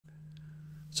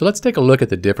So let's take a look at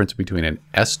the difference between an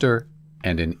ester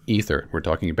and an ether. We're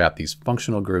talking about these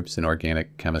functional groups in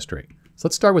organic chemistry. So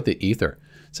let's start with the ether.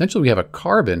 Essentially, we have a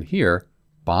carbon here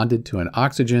bonded to an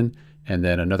oxygen and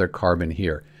then another carbon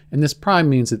here. And this prime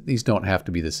means that these don't have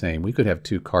to be the same. We could have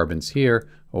two carbons here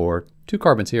or two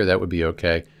carbons here. That would be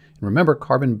okay. And remember,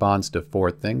 carbon bonds to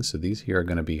four things. So these here are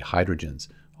going to be hydrogens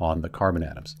on the carbon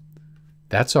atoms.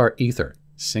 That's our ether.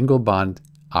 Single bond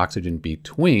oxygen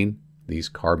between these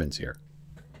carbons here.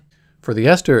 For the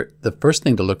ester, the first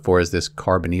thing to look for is this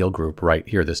carbonyl group right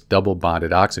here, this double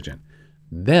bonded oxygen.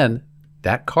 Then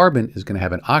that carbon is going to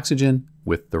have an oxygen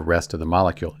with the rest of the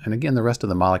molecule. And again, the rest of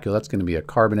the molecule, that's going to be a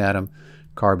carbon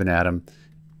atom,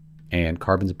 and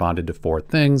carbons bonded to four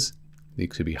things. These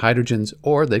could be hydrogens,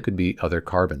 or they could be other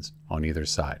carbons on either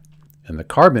side. And the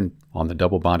carbon on the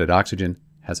double bonded oxygen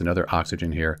has another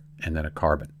oxygen here, and then a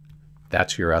carbon.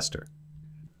 That's your ester.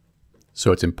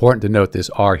 So it's important to note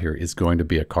this R here is going to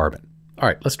be a carbon. All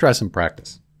right, let's try some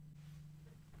practice.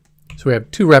 So we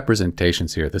have two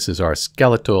representations here. This is our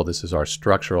skeletal, this is our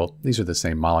structural. These are the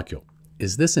same molecule.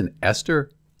 Is this an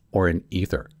ester or an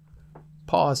ether?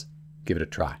 Pause, give it a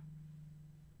try.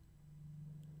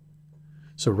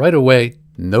 So right away,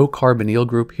 no carbonyl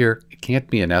group here. It can't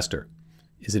be an ester.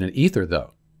 Is it an ether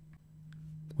though?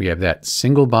 We have that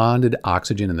single bonded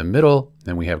oxygen in the middle,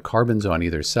 then we have carbons on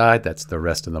either side. That's the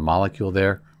rest of the molecule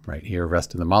there, right here,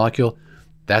 rest of the molecule.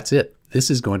 That's it. This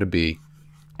is going to be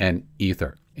an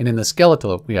ether. And in the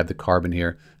skeletal, we have the carbon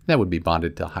here. That would be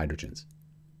bonded to hydrogens.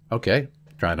 Okay,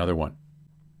 try another one.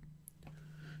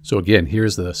 So again,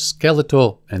 here's the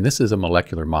skeletal, and this is a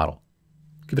molecular model.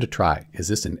 Give it a try. Is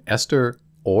this an ester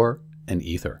or an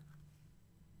ether?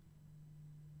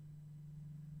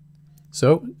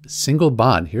 So single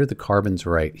bond, here are the carbons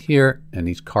right here, and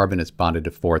each carbon is bonded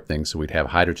to four things, so we'd have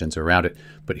hydrogens around it.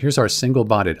 But here's our single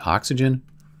bonded oxygen,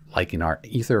 like in our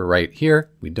ether right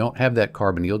here. We don't have that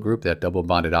carbonyl group, that double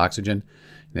bonded oxygen.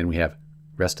 And then we have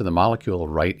rest of the molecule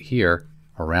right here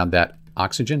around that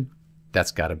oxygen.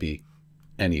 That's got to be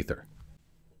an ether.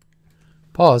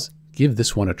 Pause, give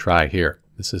this one a try here.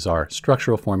 This is our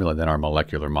structural formula, then our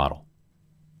molecular model.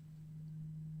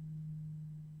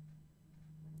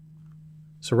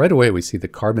 So right away we see the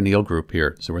carbonyl group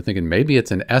here. So we're thinking maybe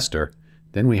it's an ester.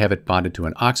 Then we have it bonded to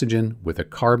an oxygen with a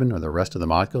carbon or the rest of the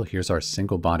molecule. Here's our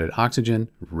single bonded oxygen,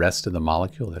 rest of the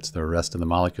molecule. That's the rest of the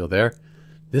molecule there.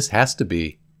 This has to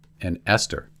be an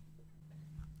ester.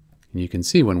 And you can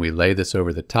see when we lay this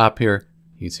over the top here,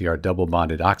 you see our double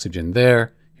bonded oxygen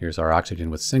there. Here's our oxygen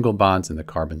with single bonds and the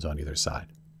carbons on either side.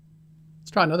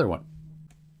 Let's try another one.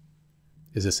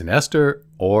 Is this an ester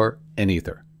or an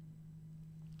ether?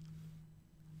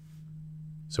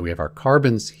 So we have our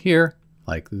carbons here.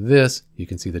 Like this, you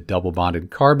can see the double bonded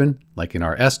carbon, like in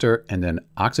our ester, and then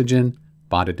oxygen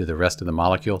bonded to the rest of the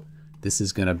molecule. This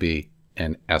is going to be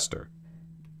an ester.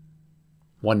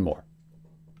 One more.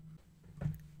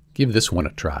 Give this one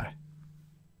a try.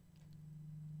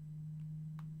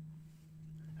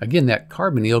 Again, that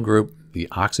carbonyl group, the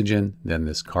oxygen, then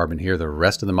this carbon here, the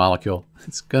rest of the molecule,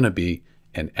 it's going to be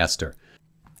an ester.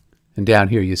 And down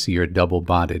here you see your double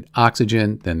bonded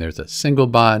oxygen, then there's a single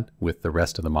bond with the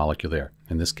rest of the molecule there.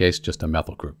 In this case, just a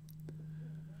methyl group.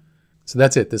 So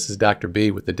that's it. This is Dr.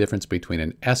 B with the difference between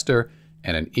an ester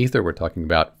and an ether. We're talking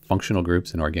about functional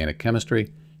groups in organic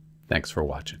chemistry. Thanks for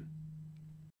watching.